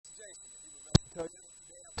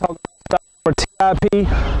Talking about TIP,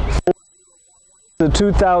 the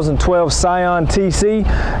 2012 Scion TC.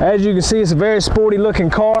 As you can see, it's a very sporty looking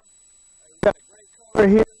car. We've got a great color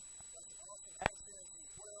here.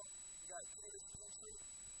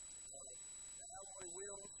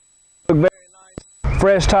 Look very nice.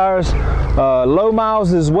 Fresh tires, low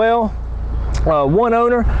miles as well. One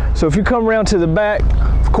owner. So if you come around to the back,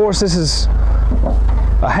 of course this is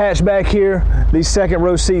a hatchback here. These second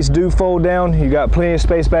row seats do fold down. You got plenty of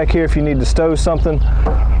space back here if you need to stow something.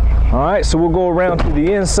 All right, so we'll go around to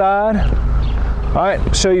the inside. All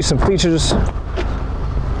right, show you some features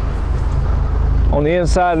on the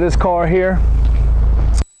inside of this car here.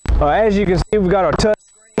 As you can see, we've got our touch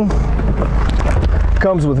screen.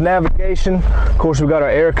 Comes with navigation. Of course, we've got our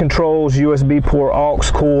air controls, USB port, aux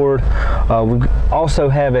cord. We also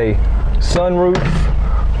have a sunroof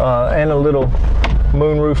and a little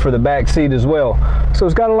moonroof for the back seat as well. So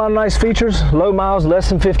it's got a lot of nice features. Low miles, less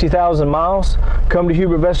than 50,000 miles. Come to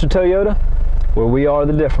Hubert Vester Toyota, where we are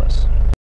the difference.